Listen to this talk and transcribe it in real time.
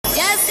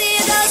Just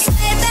hear those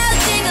sleigh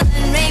bells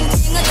jingling, ring,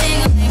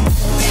 ting-a-ting-a-ling.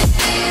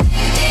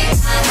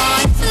 Come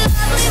on, it's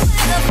lovely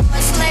weather for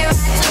a sleigh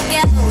ride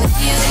together with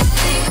you.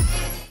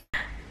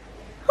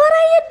 What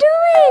are you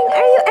doing?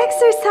 Are you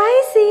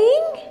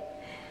exercising?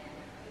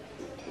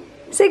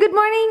 Say good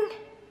morning.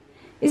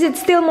 Is it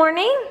still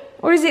morning?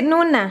 Or is it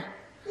noon na?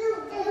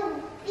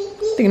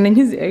 Tingnan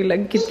niyo si Ayla.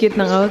 Cute-cute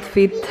ng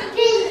outfit.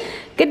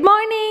 Good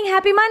morning!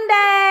 Happy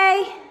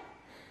Monday!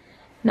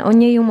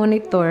 Naon niya yung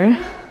monitor.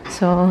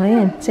 So,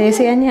 ayan.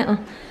 Saya-saya niya. Oh.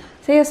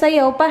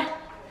 Sayaw-sayaw pa.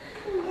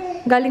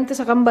 Galing to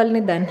sa kambal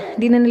ni Dan.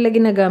 Di na nila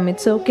ginagamit.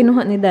 So,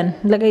 kinuha ni Dan.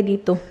 Lagay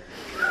dito.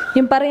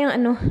 Yung parang yung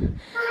ano.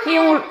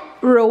 Yung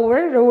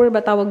rower. Rower ba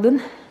tawag dun?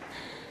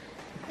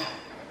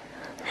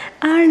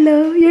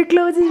 Arlo, your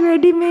clothes is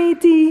ready,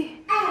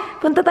 matey.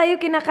 Punta tayo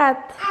kinakat.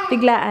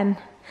 Biglaan.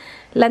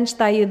 Lunch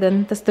tayo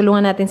dun. Tapos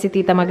tulungan natin si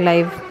tita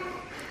mag-live.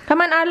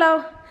 Come on,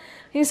 Arlo.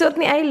 Yung suot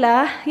ni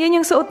Ayla, yan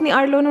yung suot ni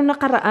Arlo nung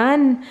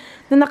nakaraan.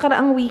 Nung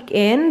nakaraang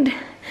weekend.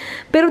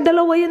 Pero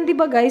dalawa yan,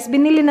 diba guys?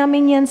 Binili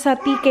namin yan sa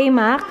TK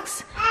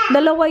Maxx.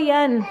 Dalawa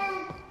yan.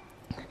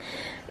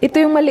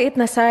 Ito yung maliit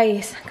na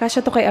size.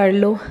 Kasya to kay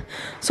Arlo.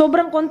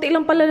 Sobrang konti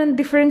lang pala ng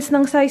difference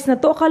ng size na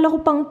to. Akala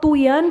ko pang 2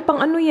 yan.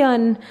 Pang ano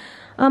yan?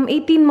 18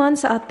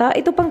 months ata.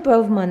 Ito pang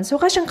 12 months. So,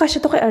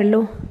 kasyang-kasya to kay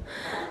Arlo.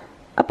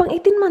 Pang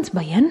 18 months ba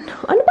yan?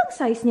 Ano bang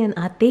size niyan,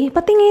 ate?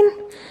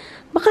 Patingin.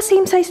 Baka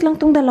same size lang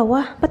tong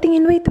dalawa.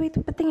 Patingin. Wait.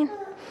 Patingin.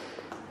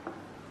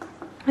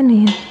 Ano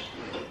yan?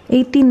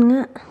 18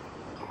 nga.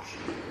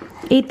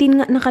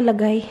 18 nga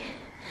nakalagay.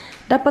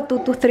 Dapat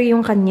 2 to 3 yung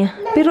kanya.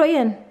 Pero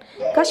ayan.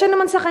 Kasya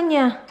naman sa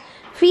kanya.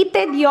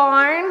 Fitted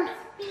yarn.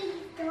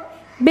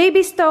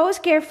 Baby's toes.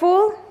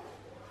 Careful.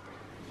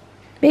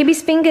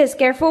 Baby's fingers.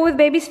 Careful with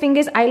baby's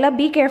fingers. Ayla,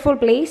 be careful,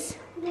 please.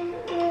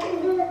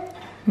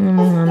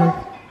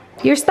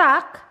 You're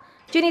stuck?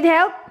 Do you need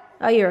help?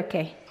 Oh, you're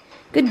okay.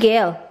 Good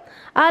girl.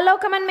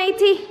 Hello, come on,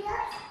 matey.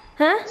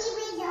 Huh?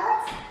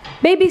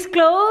 Baby's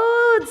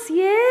clothes.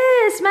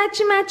 Yes.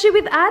 Matchy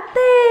with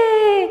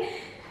ate.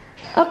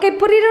 Okay,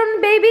 put it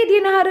on, baby. Do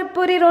you know how to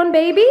put it on,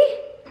 baby?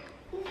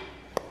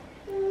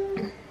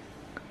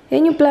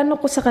 Yan yung plano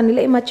ko sa kanila.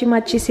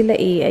 Matchy sila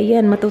eh.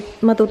 Ayan,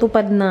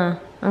 matutupad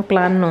na ang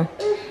plano.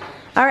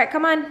 Alright,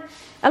 come on.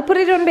 I'll put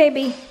it on,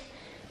 baby.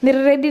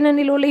 Nire-ready na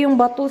ni Lola yung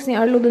bottles ni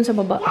Arlo dun sa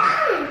baba.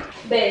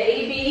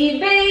 Baby,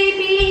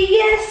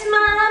 yes,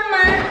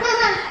 mama.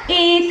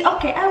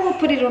 Okay, I will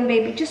put it on,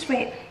 baby. Just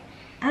wait.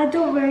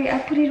 Don't worry,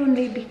 I'll put it on,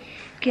 baby.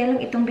 Kaya lang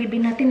itong baby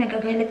natin,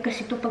 nagagalit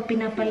kasi ito pag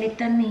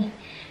pinapalitan eh.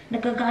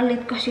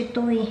 Nagagalit kasi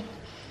ito eh.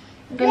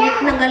 Galit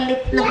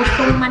na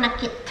gustong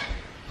manakit.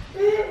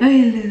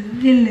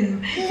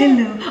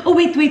 Hello. Oh,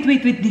 wait. Do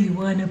you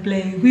wanna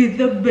play with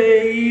the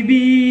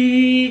baby?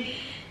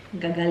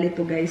 Gagalit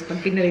to guys.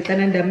 Pag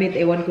pinalitan ng damit,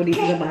 ewan ko dito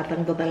sa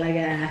batang to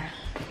talaga.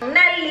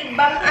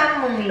 Nalibang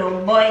among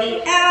loboy.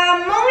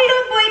 Among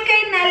loboy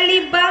kay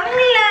nalibang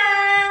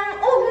lang.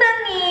 Ug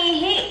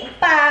nangihi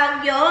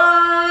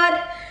pagyod.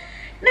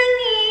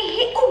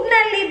 Nangihi ug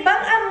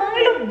nalibang among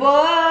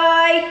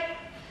loboy.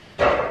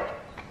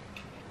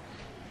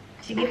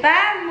 Sige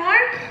pa,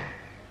 more?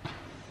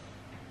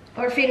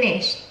 Or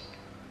finished?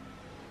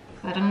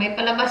 Parang may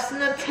palabas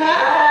na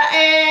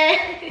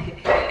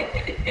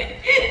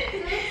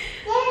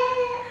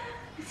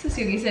Sus,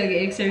 yung isa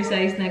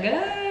exercise na,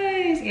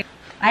 guys.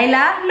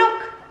 Ayla,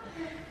 look!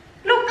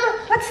 Look!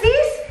 What's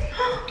this?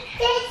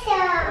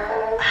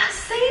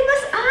 Same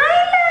as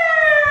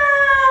Ayla's!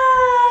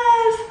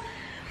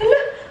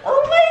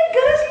 Oh my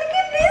gosh, look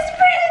at this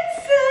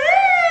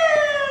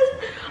princess!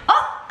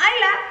 Oh,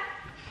 Ayla!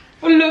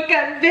 Look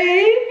at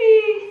baby!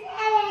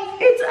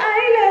 It's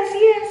Ayla's,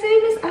 yeah,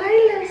 same as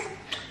Ayla's.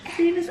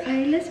 Same as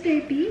Ayla's,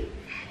 baby.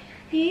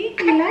 Hey,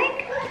 you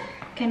like?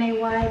 Can I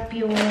wipe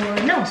your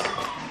nose?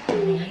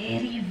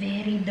 Very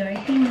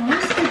dirty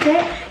nose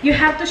today. You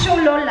have to show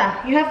Lola.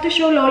 You have to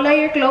show Lola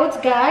your clothes,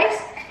 guys.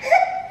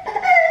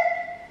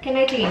 Can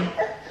I clean?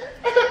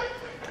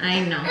 I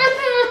know.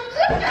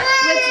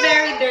 It's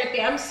very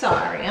dirty. I'm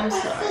sorry.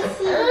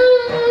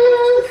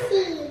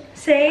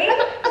 Same?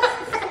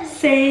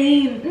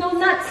 Same. No,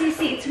 not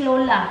Sissy. It's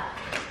Lola.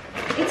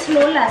 It's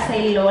Lola.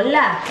 Say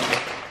Lola.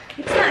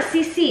 It's not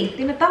Sissy.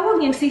 Tinatawag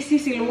niyang Sissy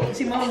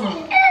si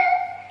Mama.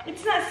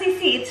 It's not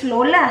Sissy. It's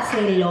Lola.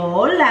 Say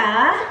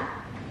Lola.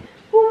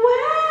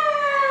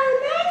 Wow!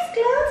 Nice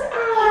clothes,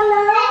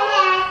 Ayla.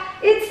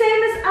 It's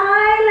same as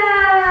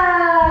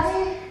Ayla's.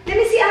 Let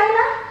me see,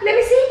 Ayla. Let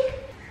me see.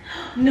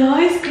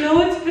 Nice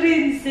clothes,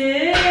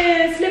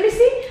 princess. Let me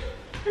see.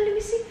 Let me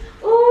see.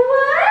 Oh,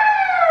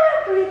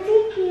 wow!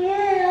 Pretty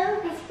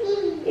girl.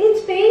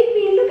 It's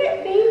baby. Look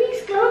at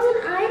baby's clothes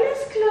and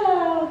Ayla's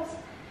clothes.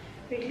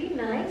 Really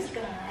nice,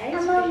 guys.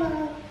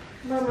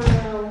 Mama.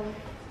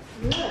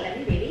 Let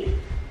me, baby.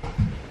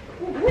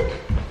 Oh, good.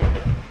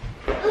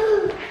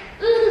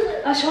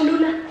 I'll show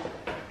Lola.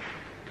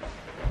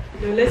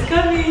 Lola's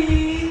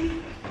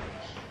coming.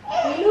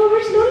 Hello,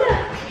 where's Lola?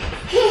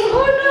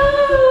 Oh no!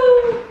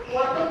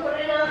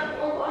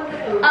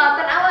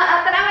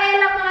 Tanawa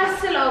lang mga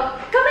silo.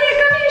 Come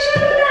here, show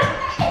Lola.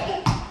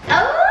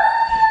 Oh!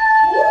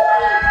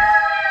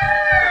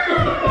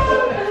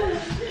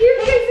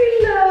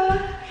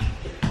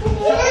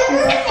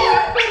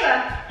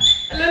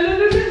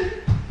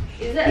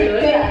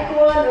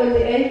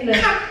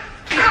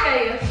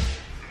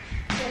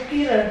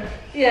 Mira.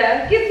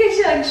 Yeah, cute ka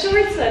siya.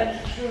 Short sad.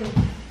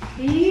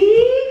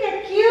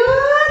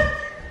 Ka-cute!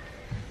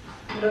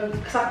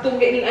 Saktong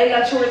gaining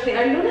eyelash short ni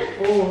Arlo na.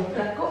 Oo.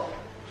 Dako.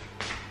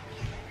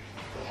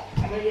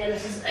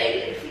 Eyelash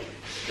eyelash.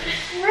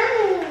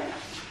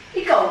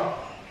 Ikaw?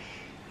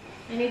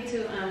 I need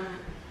to,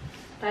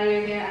 tie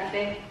your hair,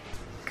 ate.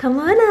 Come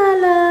on,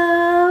 Arlo.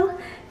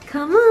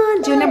 Come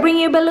on. Do you wanna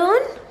bring your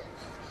balloon?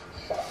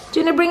 Do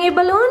you wanna bring your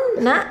balloon?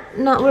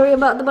 Not worry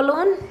about the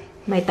balloon?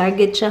 May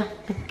target siya.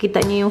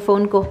 Nakikita niyo yung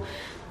phone ko.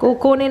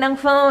 Kukunin ang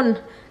phone.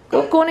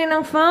 Kukunin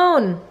ang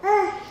phone.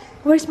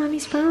 Where's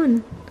mommy's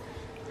phone?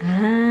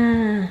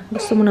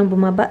 Gusto mo nang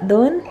bumaba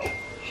doon?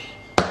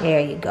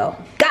 There you go.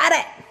 Got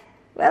it!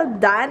 Well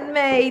done,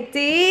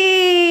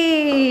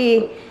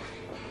 matey!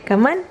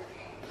 Come on.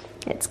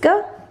 Let's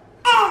go.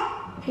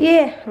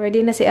 Yeah,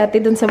 ready na si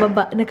ate doon sa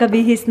baba.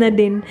 Nakabihis na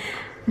din.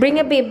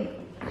 Bring a bib.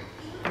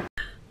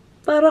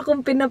 Para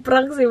kung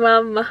pinaprank si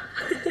mama.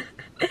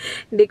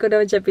 Hindi ko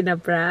naman siya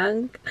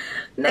pinaprank.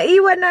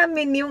 Naiwan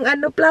namin yung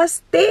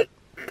plastic.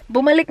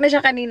 Bumalik na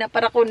siya kanina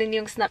para kunin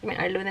yung snack ni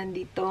Arlo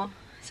nandito.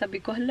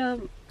 Sabi ko, hala,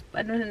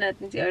 ano na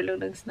natin si Arlo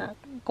ng snack?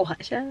 Kuha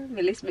siya,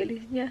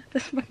 bilis-bilis niya.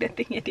 Tapos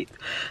pagdating niya dito,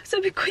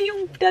 sabi ko,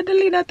 yung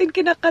dadali natin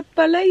kinakat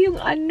pala yung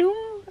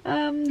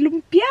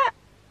lumpia.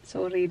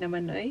 Sorry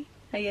naman, oy.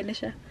 Ayan na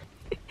siya.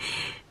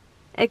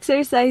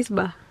 Exercise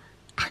ba?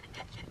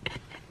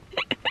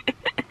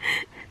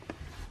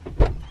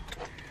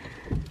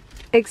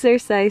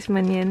 Exercise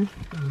man yan.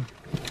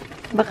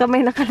 Baka may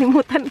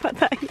nakalimutan pa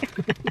tayo.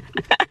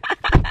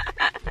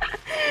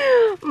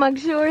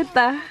 Mag-short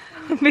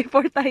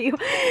before tayo.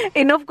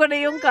 Enough ko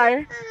na yung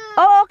car.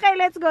 Oh, okay.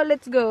 Let's go.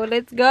 Let's go.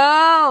 Let's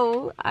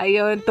go.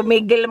 Ayun.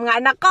 Tumigil mga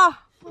anak ko.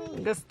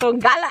 Gustong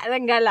gala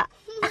ng gala.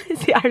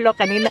 Si Arlo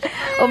kanina.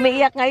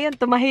 Umiiyak ngayon.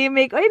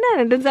 Tumahimik. Uy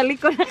na. Nandun sa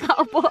likod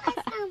nakaupo.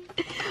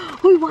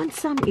 Uy, want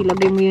some.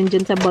 Ilagay mo yun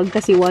dyan sa bag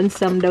kasi want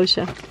some daw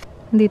siya.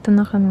 Dito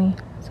na kami.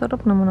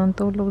 Sarap naman ang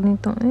tulog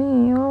nito.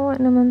 Ay, awa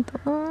naman to.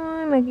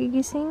 Ay,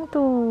 magigising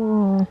to.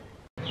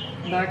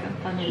 Dark ang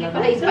kanila.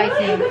 Ay,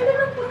 spicy.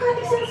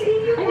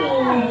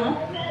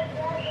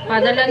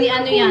 Padala ni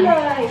ano yan?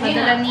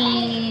 Padala ni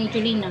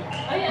Julina.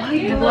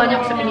 Nabuha niya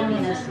ako sa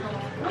Pilipinas.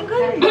 Ang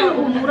ganda.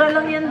 Mura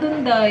lang yan dun,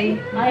 Day.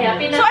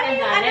 So,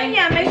 ano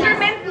niya?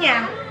 Measurement niya?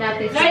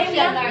 Large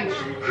yan, large.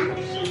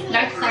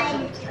 Large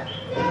section.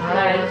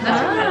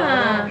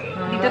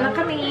 Dito na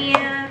kami.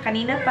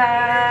 Kanina pa.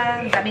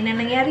 Dami na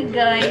nangyari,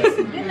 guys.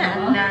 Yun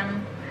na.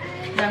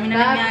 Dami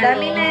na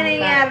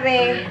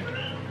nangyari.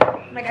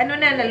 Nag-ano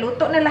na,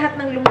 naluto na lahat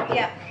ng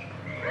lumpia.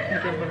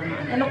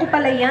 Ano ko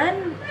pala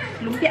yan?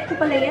 Lumpia ko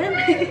pala yan.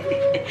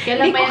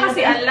 Hindi ko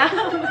kasi alam.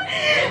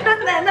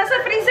 Nasa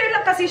freezer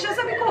lang kasi siya.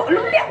 Sabi ko,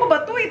 lumpia ko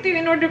ba to? Ito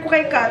yung in-order ko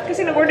kay Kat.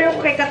 Kasi nag-order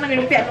ko kay Kat ng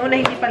lumpia noon na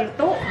hindi pa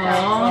luto.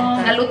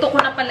 Naluto ko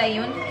na pala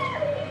yun.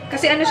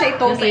 Kasi ano siya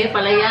ito? Sa'yo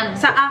pala yan.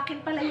 Sa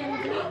akin pala yan,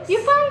 guys.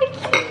 Yung balik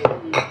yun.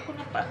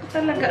 Ako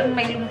talaga ang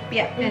may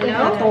lumpia.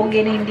 Ano?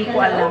 Toge na hindi ko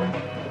alam.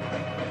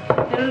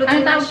 Naluluto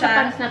Anong na tawag siya. sa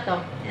pans na to?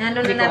 Ano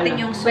na natin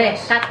yung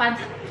sauce. Cat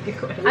pants.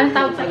 Anong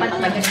tawag sa pants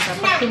na ganito?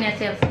 Pag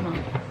sinesales mo?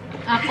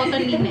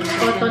 Cotton linen.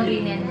 Cotton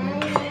linen.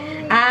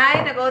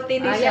 Ay,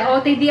 nag-OTD siya.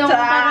 OTD ako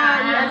para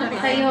i-ano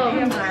sa'yo.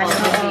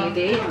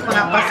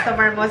 Mga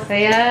customer mo.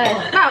 Ayan.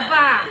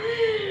 Haba!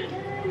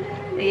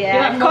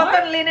 Ayan.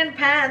 Cotton linen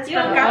pants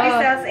from Coffee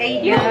Sales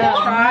Asia.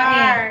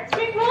 Char.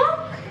 Spring roll?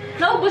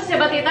 Naubos niya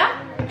ba, tita?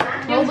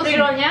 Yung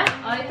spring roll niya?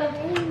 Oh, ito.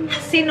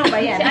 Sino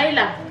ba yan? Si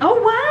Ayla. Oh,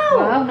 wow!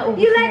 Wow,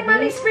 naubos You like na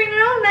mommy's spring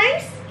roll?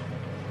 Nice?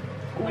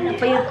 Wala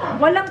pa yan.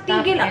 Walang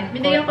tigil.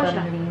 Binigyan ko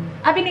siya.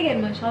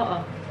 Binigyan mo siya? Oo.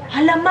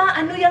 Halama,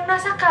 ano yung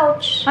nasa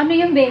couch? Ano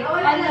yung babe?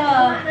 Ano?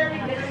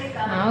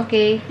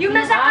 Okay. Yung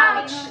nasa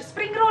couch.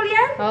 Spring roll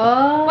yan?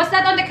 Oh. What's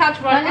that on the couch,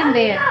 bro? Ano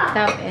there?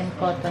 Top and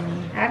cotton.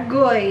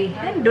 Agoy.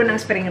 Doon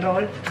ang spring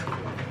roll.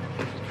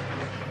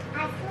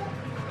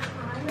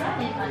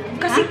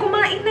 Kasi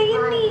kumain na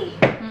yan eh.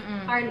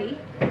 Harley?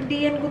 Hindi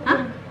yan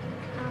gutom.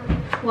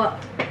 What?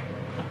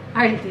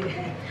 Harley.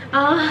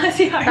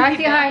 Si Harley.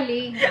 Si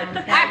Harley.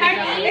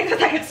 Harley. Ito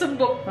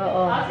taga-sumbok.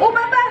 Oo. Oh,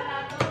 baba!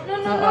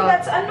 No,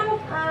 that's ano?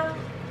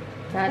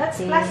 That's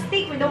Dati.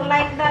 plastic. We don't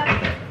like that.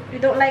 We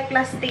don't like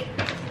plastic.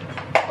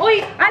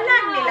 Uy!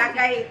 Alam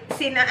nilagay.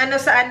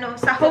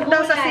 Sahog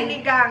daw sa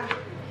sinigang.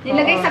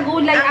 Nilagay sa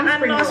gulay ang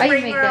spring roll. Spring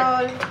Ay, my God.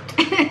 roll.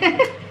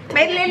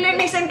 May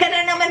lilinisan ka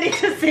na naman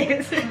dito,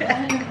 sis.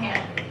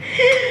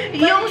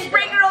 Yung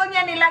spring roll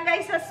niya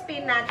nilagay sa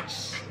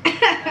spinach.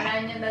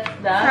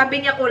 Sabi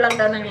niya kulang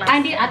daw ng lasa.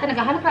 Hindi, ate,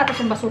 naghahanap natin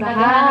yung basurahan.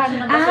 Ay,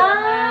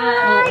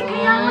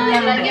 kaya nga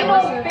nilagay mo.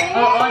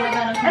 Oo,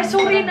 Ay,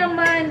 sorry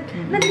naman.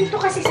 Nandito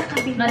kasi sa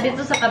kabila.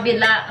 Nandito sa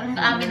kabila. Ang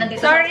amin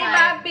nandito Sorry,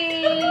 sa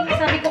Bobby.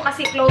 Sabi ko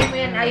kasi close mo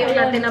yan. Ayaw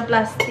natin ng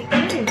plastic.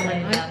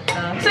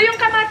 So, yung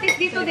kamatis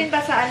dito din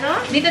ba sa ano?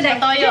 Dito din.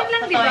 Toyo. Diyan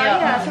lang, di ba?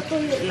 Yeah, sa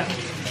toyo lang.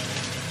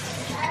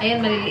 Ayan,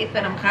 maliliit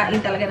pa ng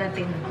kain talaga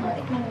natin.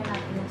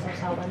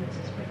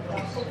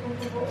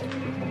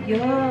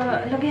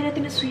 Yeah, lagyan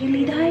natin ng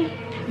swili, Day.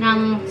 ng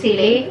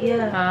sili.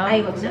 Yeah. Ah.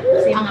 Ay, wag na.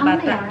 Kasi Ang mga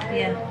bata. hamay,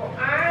 Yeah.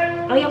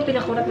 Ay, yung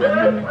pinakurat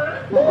maanghang na.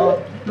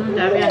 Oo.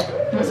 Sabi yan.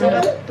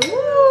 Masarap to.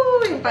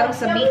 Yung parang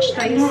sa beach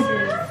tayo.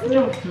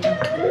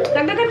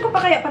 Dagdagan ko pa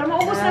kaya para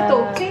maubos na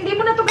to. Kasi hindi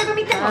mo na to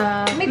gagamitin mo.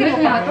 May mo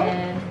pa ba to?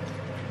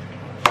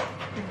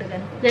 Dagdagan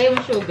ko. Lagyan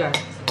mo sugar.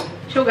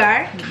 Sugar?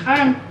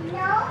 Ayan.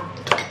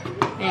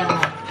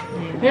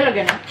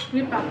 Nilagyan na?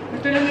 Hindi pa.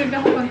 Ito lang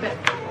nilagyan ko konti.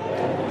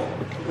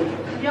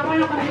 Hindi ako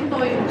lang kami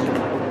toyo.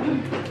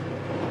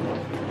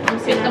 Ang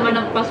sweet naman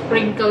ng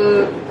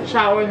pa-sprinkle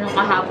shower nung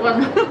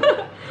kahapon.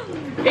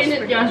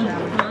 Pinit yan.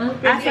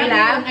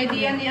 Sila?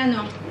 Idea ni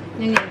ano?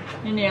 Nini.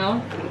 Yun yun.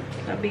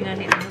 Sabi nga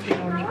ni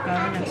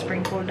Veronica,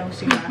 nag-sprinkle daw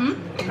sila.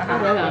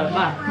 Wala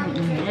ba?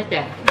 Ito.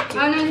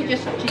 Ano,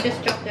 she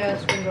just chopped the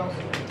spring rolls.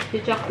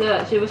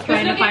 She was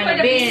trying to find a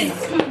bean.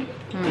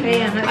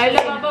 Kaya nga. Ay,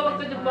 laba, wag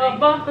ka dyan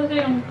baba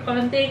kasi yung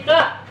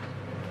kamantika.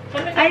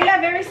 Ayla,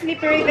 very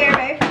slippery there,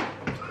 babe.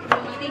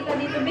 Mantika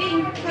dito,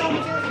 Bing.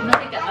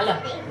 Kamantika, ala.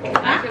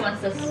 She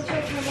wants us.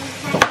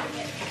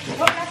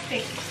 What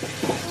plastic?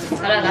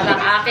 Ala,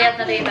 aakyat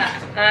na tita.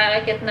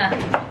 Aakyat na.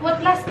 What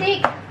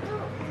plastic?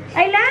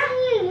 Ayla,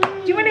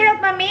 do you want to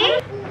help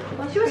mommy?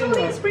 She was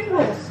holding spring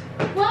rolls.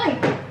 Why?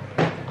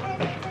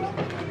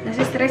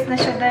 Nasi-stress na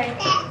siya, dahil.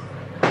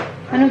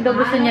 Anong daw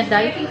gusto niya,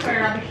 Day?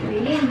 Rubbish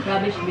bin.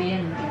 Rubbish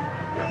bin.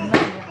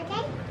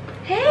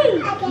 Hey!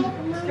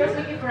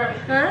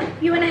 Huh?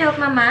 You want to help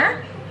mama?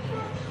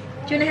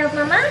 Do you want to help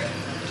mama?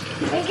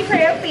 Thank you for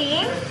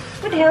helping.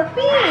 Good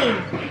helping.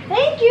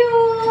 Thank you.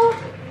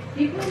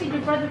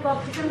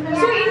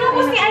 So,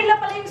 inubos ni Ayla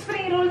pala yung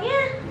spring roll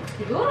niya.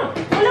 Siguro.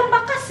 Walang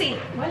bakas eh.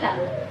 Wala.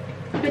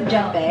 Good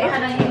job, babe.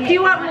 Do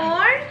you want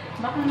more?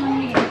 Baka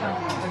nangyayari pa.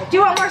 Do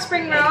you want more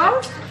spring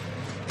rolls?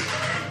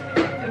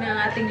 Ito na ang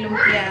ating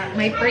lumpia.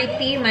 May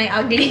pretty, may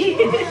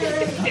ugly.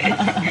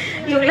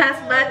 Yung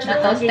last batch na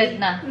Na-toasted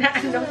ugly. na. Na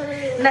ano,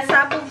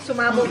 nasabog,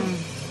 sumabog.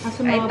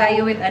 Ay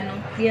tayo with ano.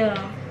 Yeah.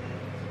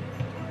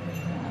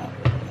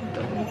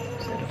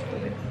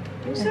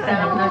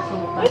 Sarap na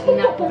suka. Ay,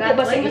 pupo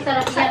ba Ay,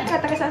 masarap Saan yan. ka?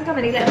 Taga saan ka?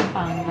 Manila?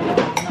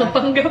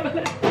 Pangga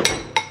pala.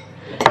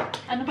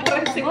 Ano pa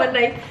parang si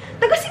Manay?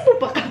 Taga Cebu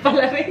pa ka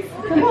pala rin.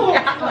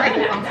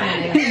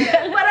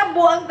 Parang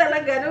buwang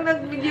talaga. Nung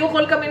nag-video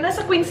call kami,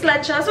 nasa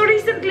Queensland siya. So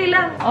recently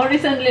lang. Oh,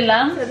 recently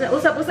lang?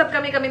 Usap-usap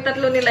kami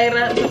tatlo ni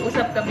Lyra.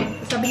 Usap kami.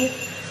 Sabi niya,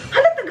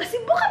 hala, taga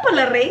Cebu ka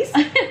pala, Reyes?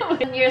 1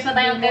 years na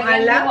tayong Hindi mo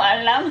ganyan. alam? Hindi mo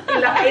alam.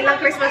 Ilang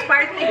Christmas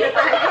party na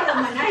tayo.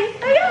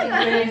 Ayan nga.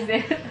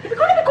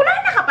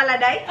 Kunahan na ka pala,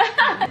 Day?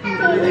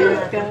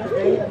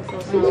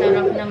 Ang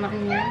sarap naman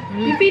niya.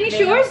 You finish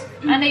yours?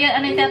 Ano yun?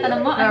 Ano yung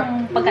tinatanong mo?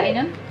 Anong pagkain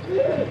yun?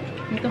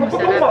 Ito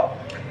masarap.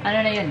 Ano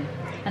na yun?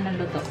 Anong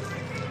luto?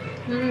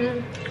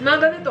 Mga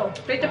ganito.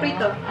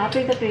 Prito-prito. Ah,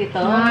 prito-prito.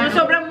 Yung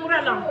sobrang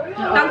mura lang.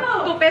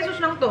 2 pesos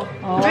lang to.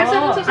 Oh.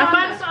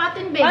 Para sa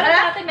atin, Bing. Para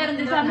sa atin, meron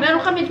din sa amin.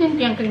 Meron kami din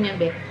yung kanya,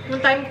 Bing.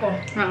 Yung time ko.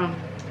 Oo.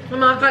 Yung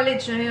mga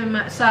college na yun,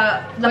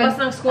 sa labas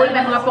ng school,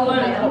 may mga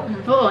pangumungko.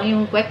 Oo,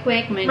 yung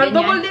kwek-kwek, may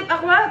Mag-double ganyan. dip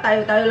ako ha.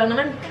 Tayo lang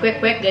naman.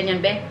 Kwek-kwek,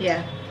 ganyan, Bing. Yeah.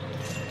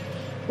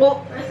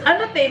 O,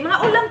 ano te, mga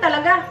ulam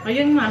talaga.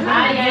 Ayun nga.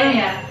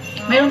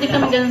 Meron din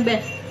kami ganun, Bing.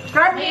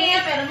 Crab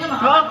meat.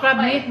 Oo, crab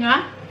meat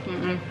nga.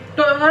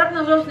 Ito, ang harap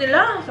ng sauce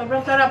nila.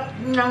 Sobrang sarap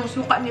ng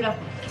suka nila.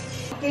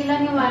 Okay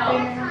lang yung water.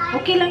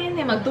 Okay lang yun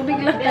eh. Magtubig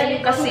lang tayo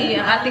kasi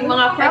ang ating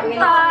mga crab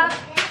pot.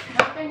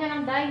 Water na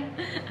lang, Day.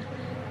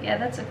 Yeah,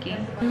 that's okay.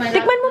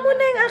 Tikman mo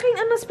muna yung aking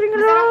spring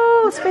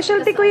roll.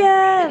 Specialty ko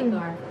yan.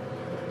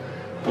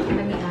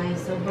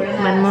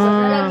 Tikman mo.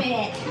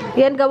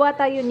 Yan, gawa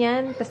tayo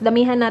niyan. Tapos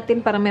damihan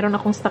natin para meron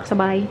akong stock sa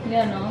bahay.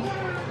 Yan, no?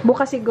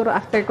 Bukas siguro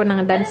after ko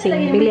ng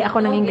dancing, bili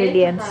ako ng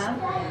ingredients.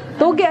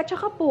 Toge at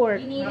saka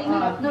pork.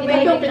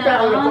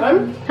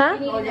 Ha?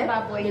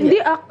 Hindi,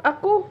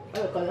 ako.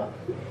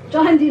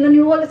 Tsaka hindi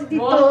naniwala si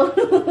Tito.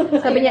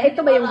 Sabi niya,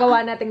 ito ba yung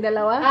gawa nating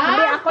dalawa?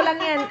 Hindi, ako lang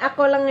yan.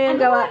 Ako lang yung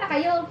gawa.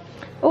 Kayo.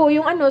 Oo,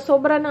 yung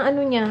sobra ng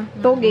niya,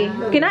 toge.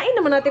 Kinain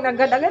naman natin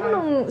agad-agad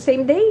nung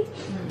same day.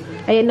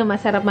 Ayan no,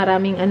 masarap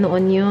maraming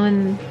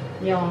onion.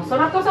 Yung,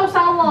 sarap ko sa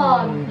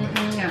usawan.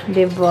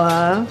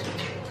 Diba?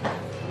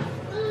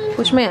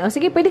 Push mo yan.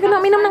 Sige, pwede ka na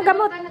uminom ng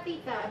gamot.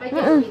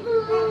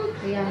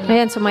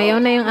 Ayan, sumayaw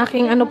na yung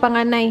aking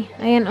panganay.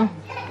 Ayan,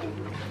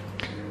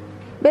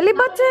 belly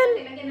button.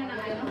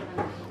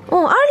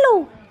 Oh,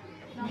 Arlo.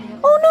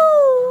 Oh no!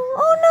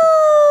 Oh no!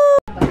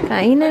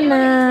 Kainan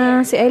na.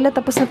 Si Ayla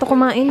tapos na to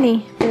kumain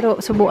eh.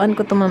 Pero subuan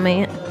ko to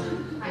mamaya.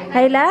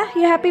 Ayla,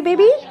 you happy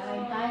baby?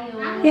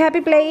 You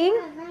happy playing?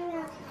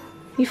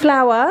 You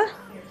flower?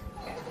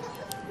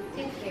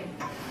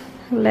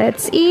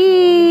 Let's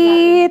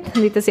eat!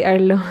 Dito si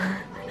Arlo.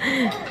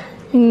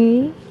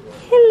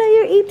 Hello,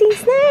 you're eating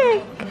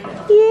snack!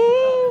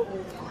 Yay!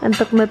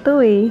 Antok na to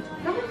eh.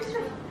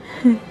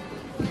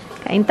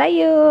 Kain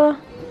tayo!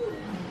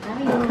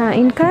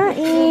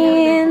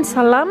 Kain!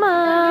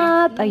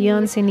 Salamat!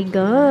 Ayan,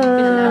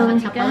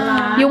 sinigang.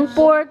 Yung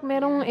pork,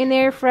 merong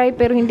in-air fry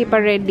pero hindi pa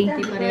ready.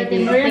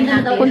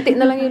 Kunti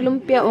na lang yung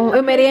lumpia. Oh,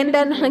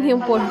 merienda na lang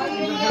yung pork.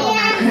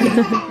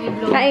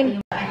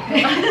 Kain!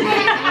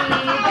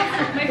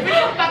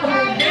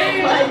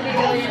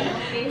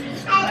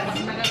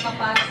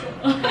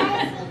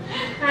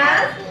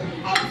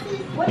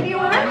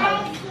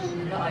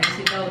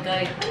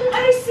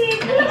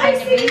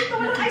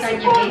 Nakita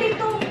niya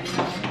dito.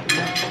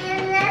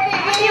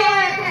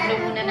 Ano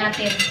muna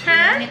natin?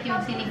 Ha? Init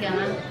yung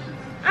sinigang.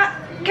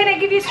 Can I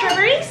give you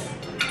strawberries?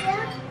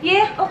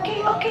 Yeah?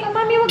 Okay.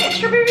 Mommy will get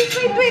strawberries.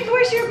 Wait.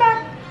 Where's your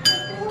bag?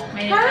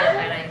 May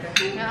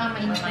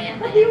mainit pa yan.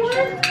 What do you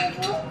want?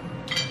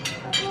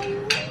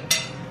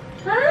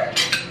 Huh?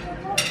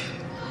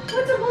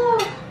 What's a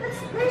bowl?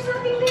 There's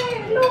nothing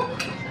there. Look.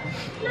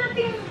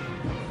 Nothing.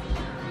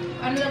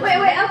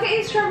 Wait. I'll get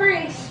you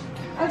strawberries.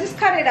 I'll just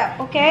cut it up,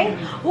 okay?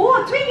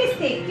 Oh, Twinkie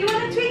stick. Do you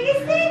want a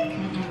Twinkie stick?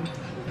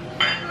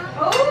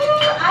 Oh,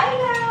 I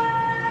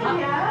love.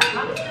 Yeah.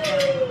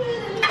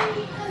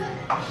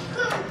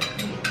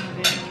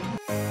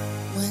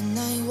 When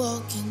I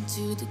walk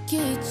into the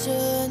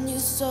kitchen, you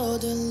saw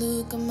the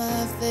look on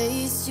my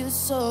face. You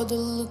saw the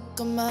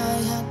look on my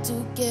had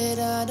to get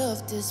out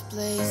of this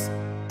place.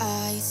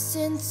 I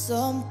seen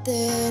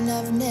something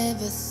I've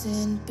never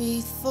seen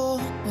before.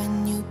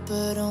 When you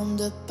put on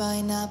the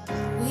pineapple,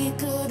 we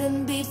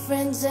couldn't be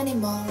friends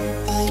anymore.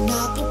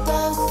 Pineapple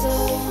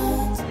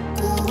thousands,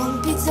 go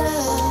on pizza.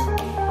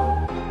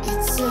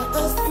 It's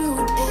a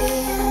fruit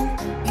and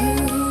you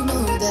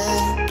know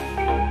that.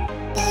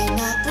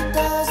 Pineapple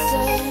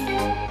doesn't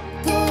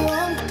go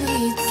on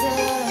pizza.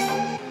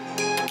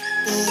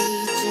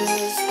 They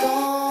just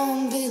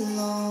don't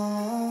belong.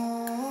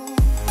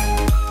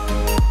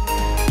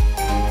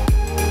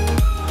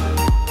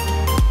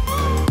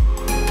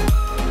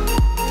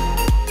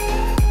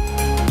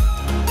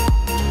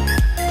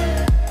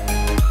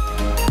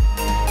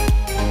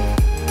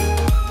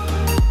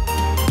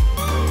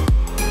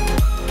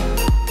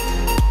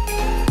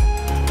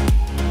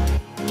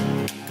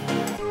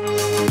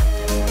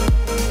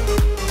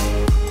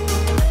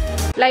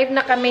 Live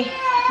na kami.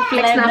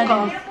 Flex na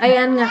ako.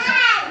 Ayan nga.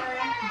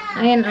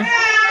 Ayan ah.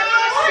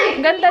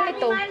 Ganda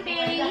nito.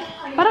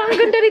 Parang ang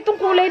ganda nitong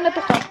kulay na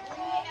to ka.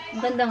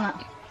 Ganda nga.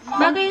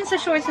 Bagay yun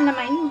sa shorts na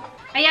naman.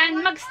 Ayan,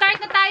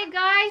 mag-start na tayo,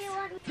 guys.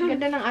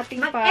 Ganda ng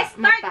ating Start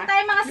na mata.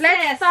 tayo, mga sis.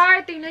 Let's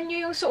start. Tingnan nyo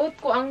yung suot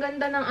ko. Ang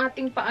ganda ng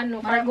ating paano.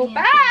 Cargo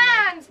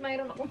pants.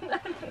 Mayroon akong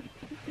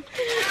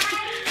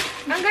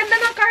ang ganda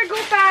ng cargo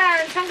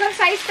pants. Hanggang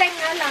size 10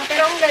 nga lang.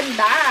 Pero ang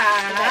ganda.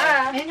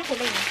 Ayan yung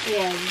kulay.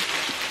 Ayan.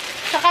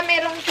 Saka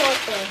merong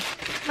shorter.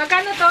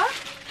 Magkano to?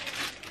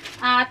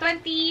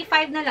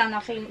 25 na lang.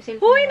 Sale.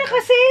 Uy,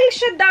 naka-sale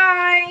siya,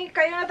 Day.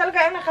 Kayo na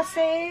talaga ang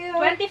naka-sale.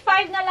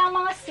 25 na lang,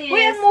 mga sis.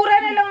 Uy, ang mura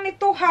na lang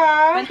nito,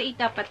 ha? 28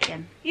 dapat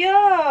yan.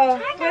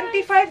 Yeah.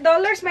 $25.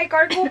 May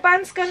cargo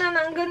pants ka na.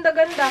 Ang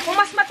ganda-ganda. Kung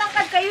mas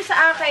matangkad kayo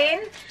sa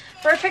akin,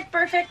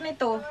 perfect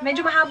nito.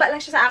 Medyo mahaba lang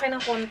siya sa akin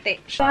ng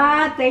konti.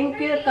 Thank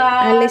you,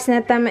 Ka. Alis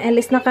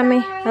na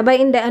kami.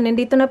 Bye-bye, Inday.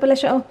 Nandito na pala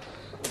siya, oh.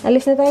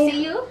 Alis na tayo.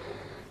 See you.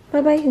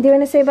 Bye-bye. Do you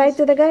wanna say bye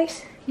to the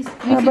guys?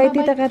 Bye-bye,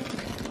 Tita Kat.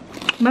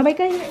 Bye-bye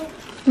kayo.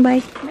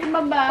 Bye.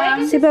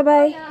 Bye-bye. Say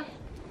bye-bye.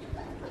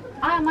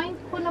 Mind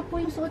ko na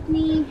po yung suot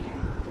ni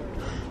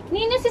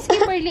si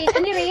Skipperly.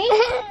 Ano, Ray?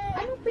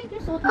 Anong pink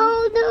yung suot mo?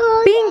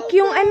 Pink,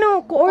 yung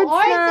ano, coords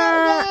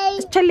na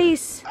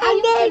chalis.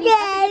 Sige.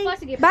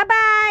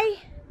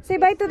 Bye-bye. Say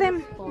bye to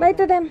them. Bye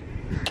to them.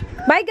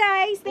 Bye,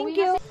 guys. Thank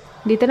you.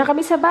 Dito na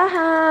kami sa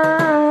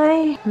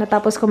bahay.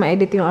 Natapos ko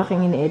ma-edit yung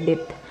aking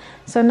ini-edit.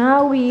 So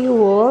now we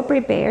will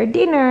prepare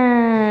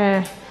dinner.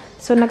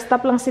 So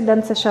nag-stop lang si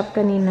Dan sa shop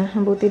kanina.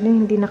 Ang buti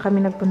din hindi na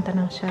kami nagpunta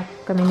ng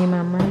shop. Kami ni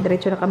Mama.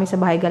 Diretso na kami sa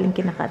bahay galing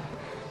kinakat.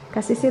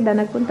 Kasi si Dan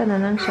nagpunta na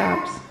ng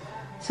shops.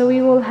 So we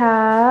will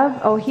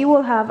have, he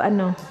will have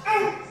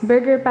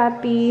burger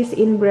patties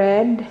in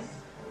bread.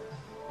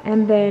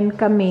 And then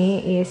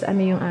kami is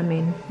yung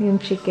amin, yung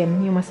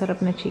chicken, yung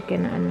masarap na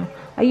chicken na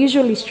I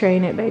usually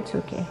strain it, but it's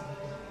okay.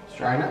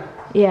 Strain it?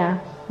 Yeah,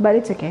 but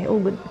it's okay.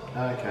 All good.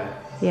 Okay.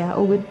 Yeah,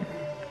 all good.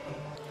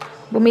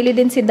 Bumili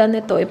din si Dan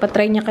ito.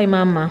 Ipatry niya kay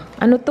Mama.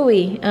 Ano to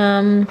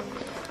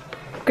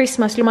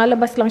Christmas.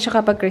 Lumalabas lang siya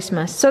kapag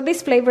Christmas. So this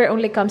flavor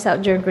only comes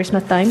out during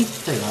Christmas time.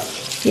 Too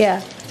much.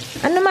 Yeah.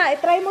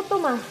 Try mo to,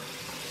 Ma.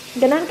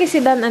 Ganahan kay si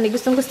Dan.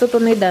 Gustong gusto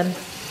to ni Dan.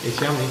 It's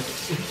yummy.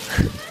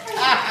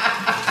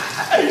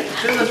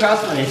 She doesn't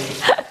trust me.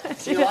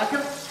 Do you like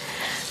it?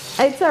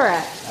 It's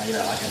alright. No, you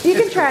don't like it. You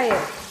can try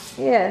it.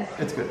 Yeah.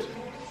 It's good.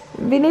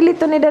 Binili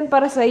to ni Dan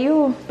para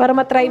sa'yo. Para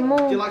matry mo.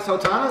 Do you like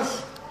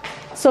sultanas?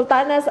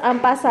 Sultanas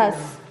and pasas.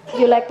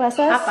 You like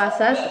pasas?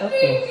 Pasas?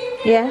 Okay.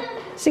 Yeah.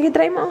 Sige,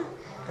 try mo.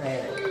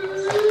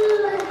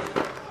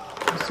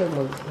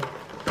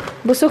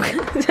 Busog.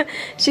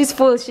 She's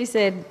full, she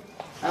said.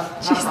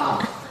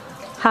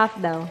 Half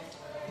daw.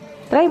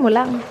 Try mo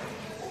lang.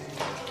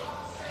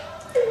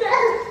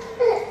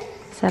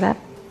 Sarap.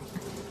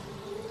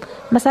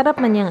 Masarap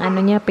man yung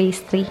niya,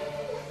 pastry.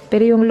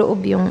 Pero yung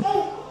loob,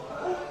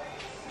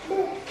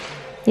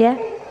 yeah?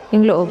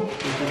 Yung loob.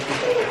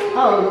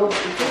 Oh,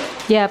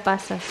 Yeah,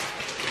 pasas.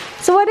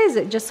 So what is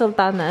it? Just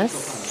sultanas?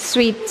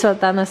 Sweet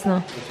sultanas,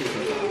 no?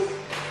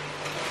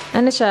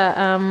 Ano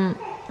siya?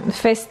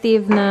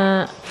 Festive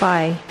na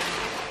pie.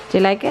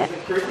 Do you like it?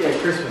 Yeah,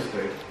 Christmas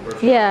food.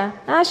 Yeah.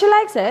 She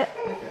likes it.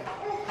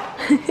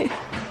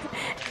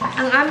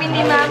 Ang amin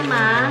ni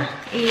Mama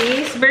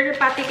is burger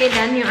patty kay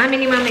Dan. Yung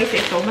amin ni Mama is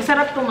ito.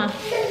 Masarap to, ma.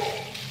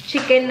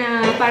 Chicken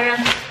na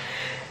parang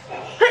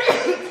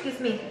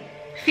excuse me.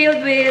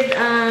 Filled with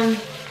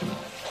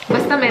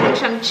basta meron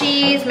siyang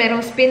cheese,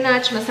 merong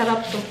spinach,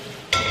 masarap to.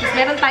 Tapos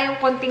meron tayong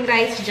konting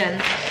rice dyan.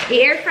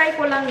 I-air fry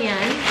ko lang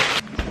yan.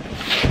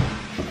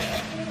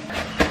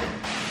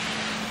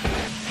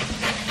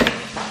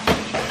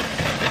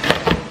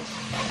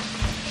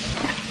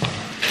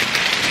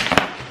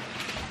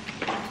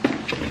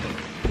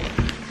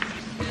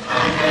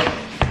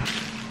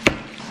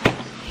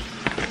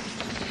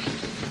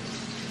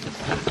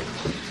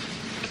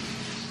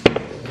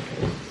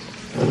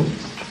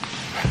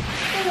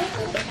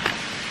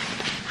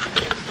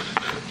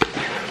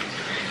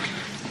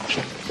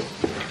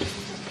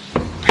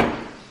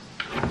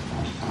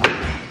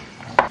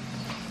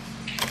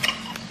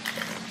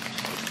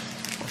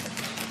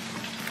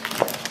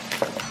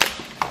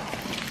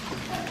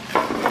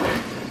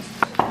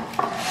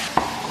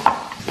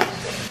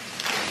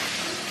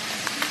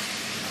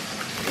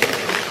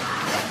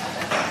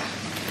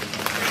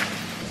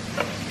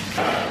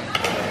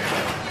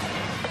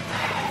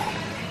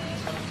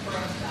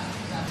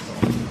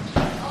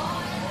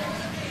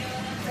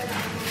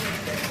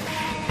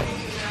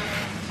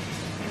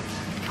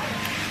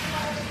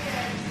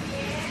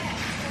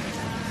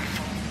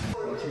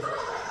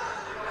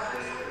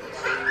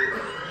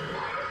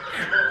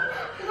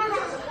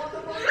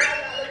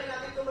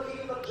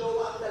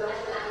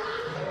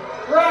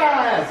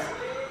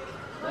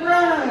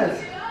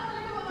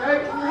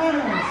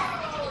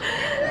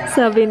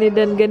 Sabi ni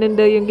Dan, ganun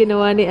daw yung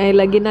ginawa ni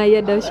Ayla. Ginaya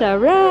daw siya.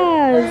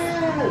 Raz!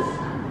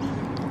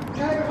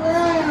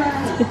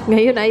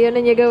 Ngayon, ayaw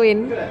na niya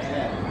gawin.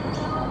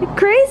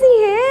 Crazy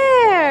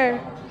hair!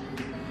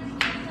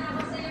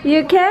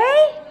 You okay?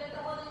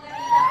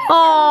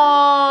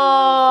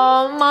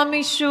 Oh,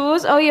 mommy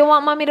shoes. Oh, you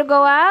want mommy to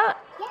go out?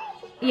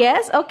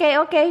 Yes? Okay,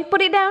 okay.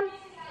 Put it down.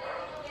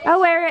 I'll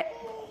wear it.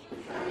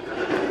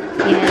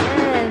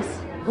 Yes.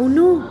 Oh,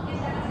 no.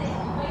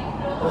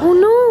 Oh,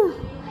 no.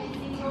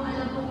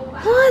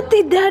 What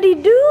did Daddy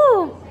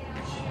do?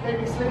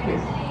 Baby sleeping.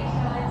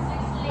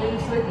 Baby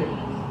sleeping.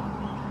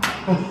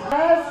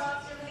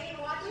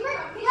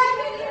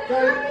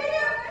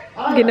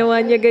 Ginawa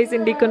niya, guys,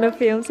 hindi ko na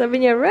film.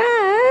 Sabi niya,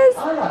 Raz!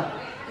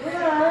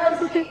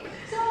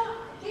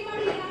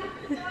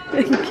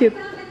 Cute.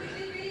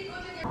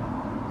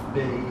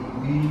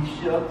 Baby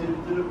shark,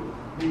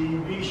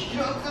 baby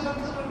shark,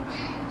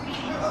 baby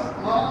shark,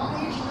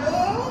 mommy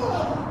shark.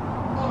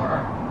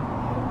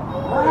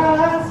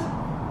 Raz!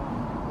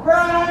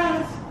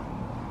 Raz!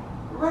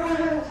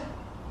 Raz!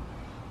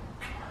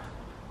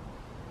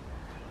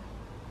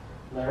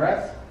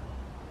 Raz?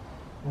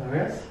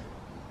 Raz?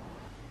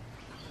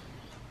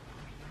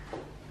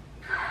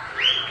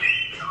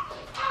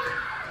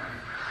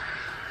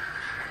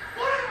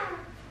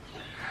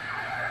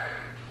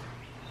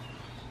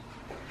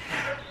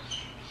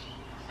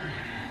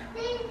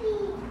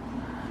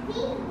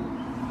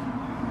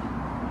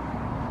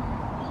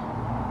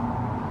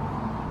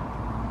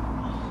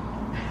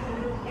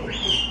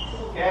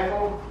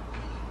 Careful.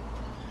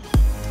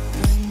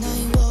 When I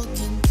walk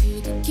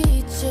into the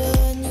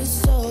kitchen, you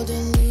saw the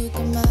look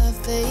on my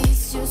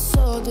face. You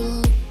saw the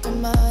look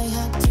on my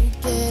heart to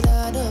get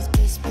out of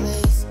this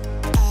place.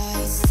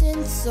 I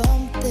seen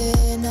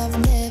something I've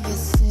never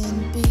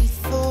seen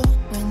before.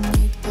 When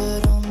you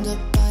put on the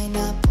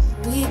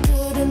pineapple, we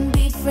couldn't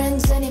be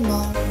friends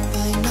anymore.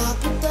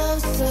 Pineapple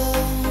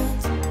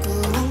doesn't go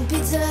on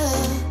pizza.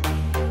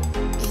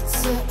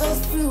 It's a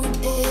fruit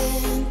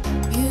and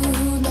you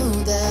know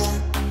that.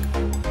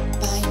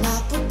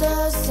 Pineapple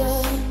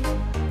doesn't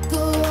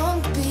go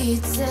on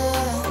pizza.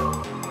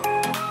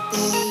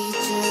 They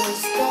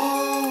just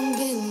don't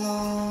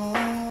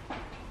belong.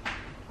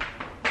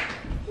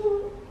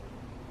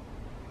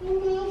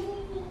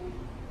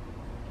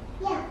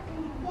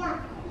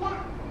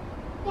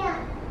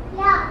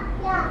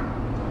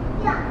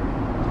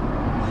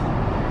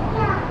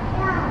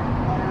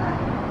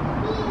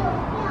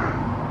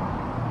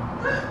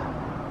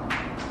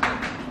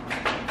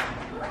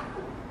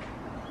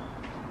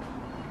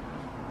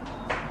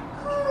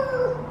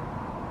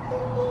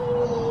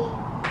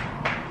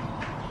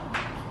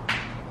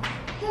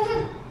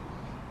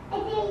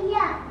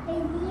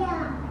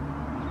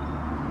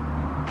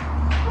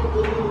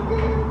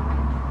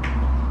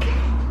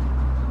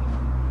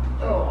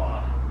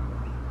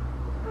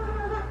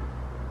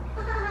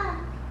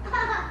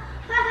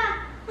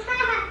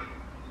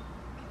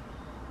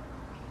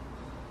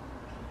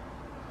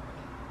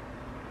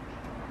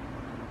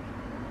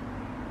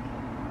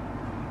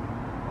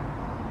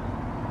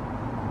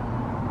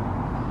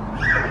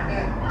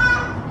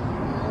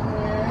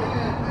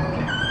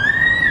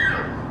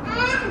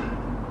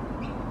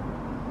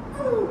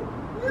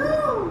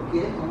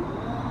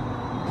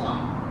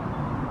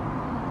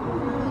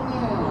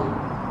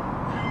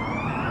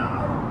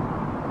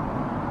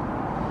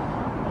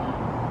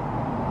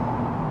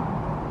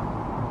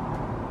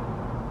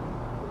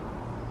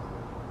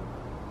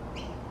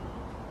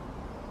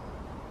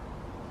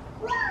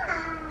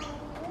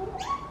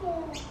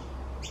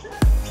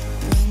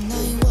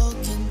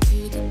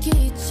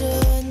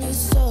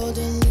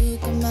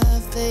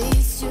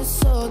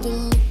 the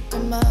look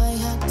of my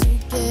had to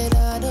get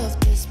out of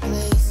this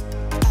place.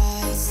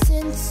 I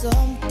sensed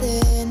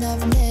something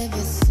I've never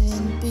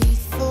seen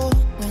before.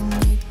 When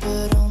you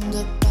put on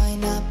the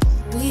pineapple,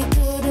 we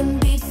couldn't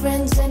be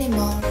friends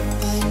anymore.